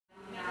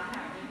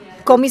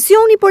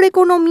Komisioni për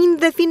Ekonominë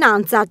dhe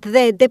Financat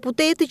dhe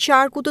deputeti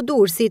qarku të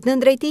Durrësit në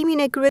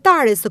drejtimin e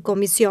kryetares së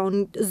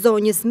komisionit,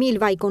 zonjës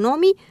Milva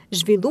Ekonomi,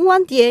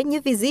 zhvilluan dje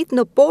një vizitë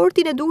në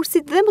portin e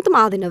Durrësit dhe më të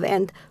madhin në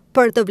vend,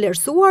 për të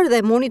vlerësuar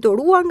dhe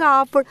monitoruar nga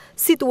afër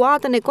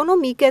situatën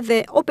ekonomike dhe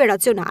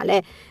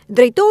operacionale.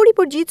 Drejtori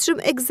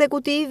përgjithshëm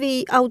ekzekutiv i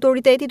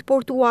Autoritetit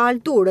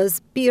Portual Durrës,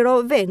 Piro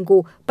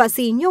Vengu,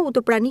 pasi i njohur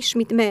të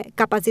pranishmit me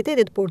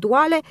kapacitetet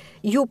portuale,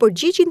 ju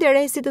përgjigj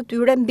interesit të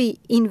tyre mbi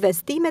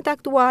investimet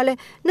aktuale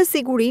në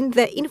sigurinë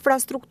dhe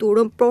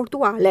infrastrukturën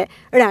portuale,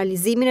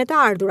 realizimin e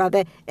të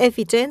ardhurave,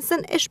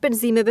 eficiencën e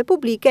shpenzimeve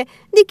publike,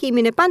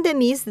 ndikimin e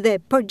pandemisë dhe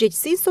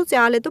përgjegjësinë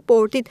sociale të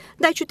portit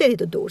ndaj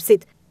qytetit të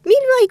Durrësit.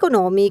 Milva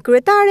Ekonomi,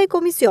 kryetare e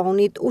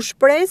komisionit, u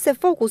shpreh se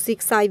fokusi i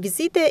kësaj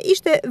vizite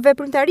ishte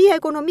veprimtaria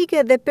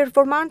ekonomike dhe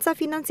performanca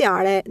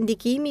financiare,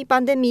 ndikimi i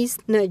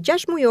pandemisë në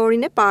 6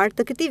 mujorin e parë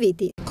të këtij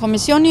viti.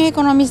 Komisioni i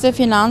Ekonomisë dhe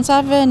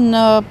Financave,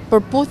 në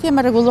përputhje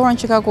me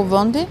rregulloren që ka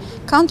kuvendi,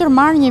 ka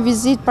ndërmarrë një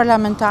vizitë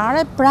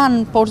parlamentare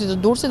pranë portit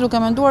të Durrësit, duke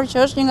menduar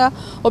që është një nga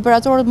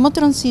operatorët më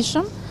të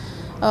rëndësishëm.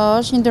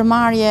 Është një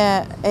ndërmarrje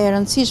e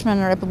rëndësishme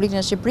në Republikën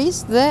e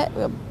Shqipërisë dhe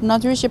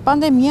natyrisht që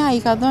pandemia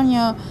i ka dhënë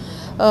një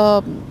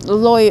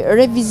lloj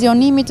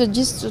revizionimi të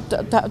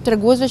gjithë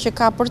treguesve që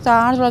ka për të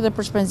ardhurat dhe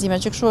për shpenzimet,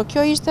 që kështu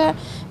kjo ishte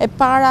e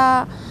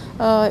para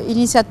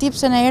iniciativë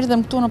se ne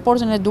erdhëm këtu në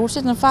portin e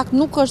Durrësit. Në fakt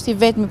nuk është i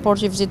vetmi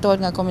port që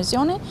vizitohet nga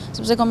komisioni,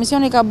 sepse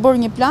komisioni ka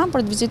bërë një plan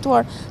për të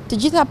vizituar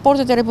të gjitha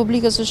portet e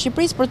Republikës së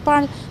Shqipërisë për të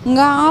parë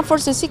nga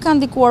afër se si ka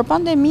ndikuar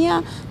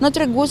pandemia në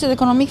treguesit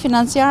ekonomik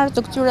financiar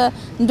të këtyre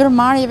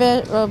ndërmarrjeve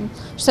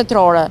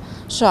shtetërore.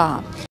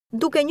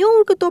 Duke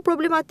njohur këto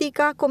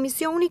problematika,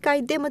 komisioni ka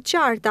ide më të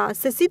qarta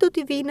se si do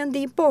t'i vinë në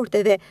ndihmë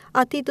porteve,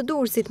 atij të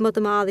Durrësit më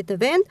të madhit në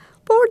vend,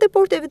 por dhe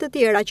porteve të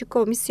tjera që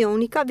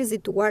komisioni ka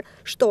vizituar,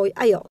 shtoi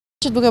ajo.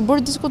 Duke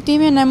bërë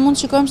diskutimin, ne mund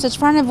të shikojmë se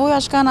çfarë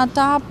nevojash kanë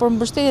ata për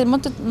mbështetje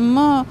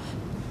më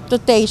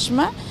të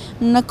tejshme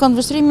në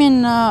këndvështrimin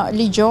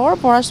ligjor,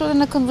 por ashtu edhe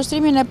në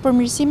këndvështrimin e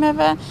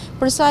përmirësimeve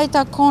për sa i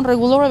takon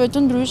rregulloreve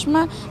të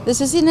ndryshme dhe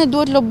se si ne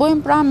duhet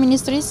lobojmë pranë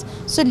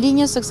Ministrisë së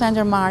linjës së kësaj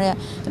ndërmarrje.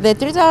 Dhe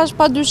treta është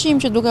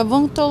padyshim që duke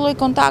vënë këtë lloj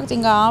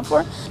kontakti nga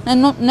afër,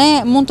 ne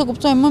mund të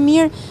kuptojmë më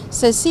mirë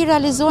se si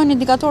realizohen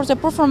indikatorët e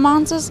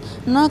performancës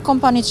në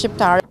kompanitë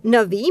shqiptare.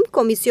 Në vim,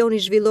 komisioni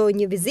zhvilloi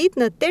një vizitë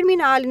në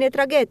terminalin e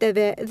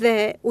tragjeteve dhe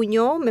u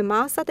njoh me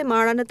masat e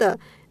marra në të,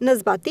 në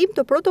zbatim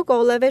të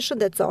protokolleve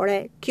shëndetësore.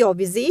 Kjo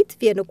vizitë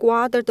vjen në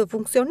kuadër të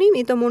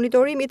funksionimit të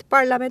monitorimit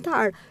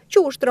parlamentar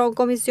që ushtron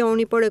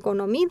Komisioni për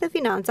Ekonominë dhe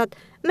Financat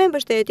me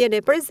mbështetjen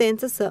e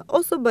prezencës së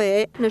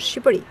OSBE në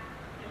Shqipëri.